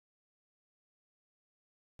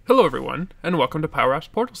Hello everyone, and welcome to Power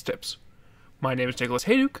Apps Portals Tips. My name is Nicholas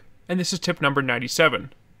Hayduk, and this is tip number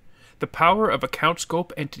 97, the power of account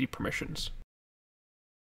scope entity permissions.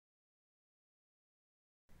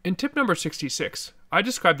 In tip number 66, I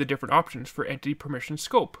described the different options for entity permission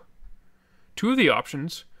scope. Two of the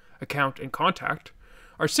options, account and contact,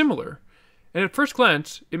 are similar, and at first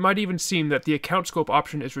glance, it might even seem that the account scope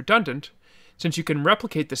option is redundant, since you can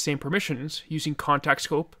replicate the same permissions using contact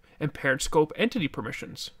scope and parent scope entity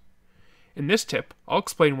permissions. In this tip, I'll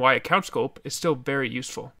explain why account scope is still very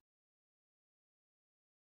useful.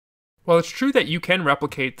 While it's true that you can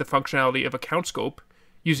replicate the functionality of account scope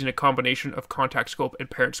using a combination of contact scope and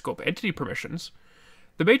parent scope entity permissions,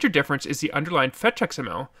 the major difference is the underlying fetch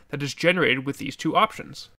XML that is generated with these two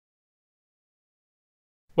options.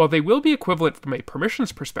 While they will be equivalent from a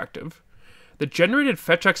permissions perspective, the generated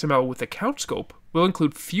fetch XML with account scope will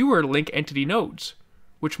include fewer link entity nodes,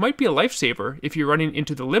 which might be a lifesaver if you're running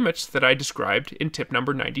into the limits that I described in tip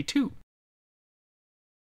number 92.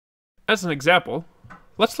 As an example,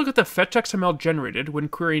 let's look at the fetch XML generated when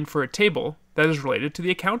querying for a table that is related to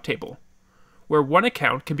the account table, where one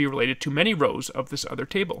account can be related to many rows of this other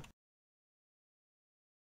table.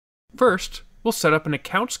 First, we'll set up an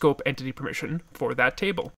account scope entity permission for that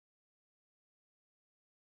table.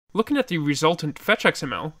 Looking at the resultant fetch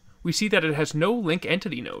XML, we see that it has no link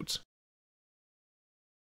entity nodes.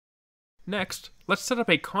 Next, let's set up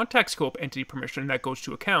a contact scope entity permission that goes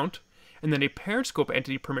to account, and then a parent scope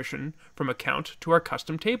entity permission from account to our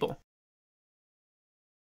custom table.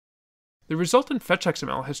 The resultant fetch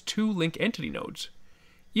XML has two link entity nodes,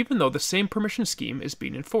 even though the same permission scheme is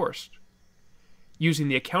being enforced. Using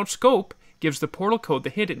the account scope gives the portal code the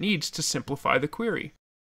hint it needs to simplify the query.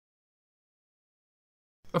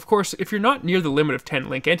 Of course, if you're not near the limit of 10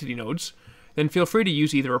 link entity nodes, then feel free to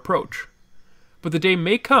use either approach. But the day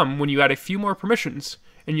may come when you add a few more permissions,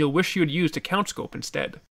 and you'll wish you had used account scope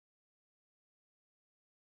instead.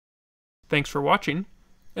 Thanks for watching,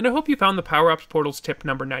 and I hope you found the Power Apps Portals tip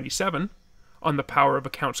number 97, on the power of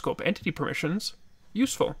account scope entity permissions,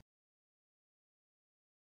 useful.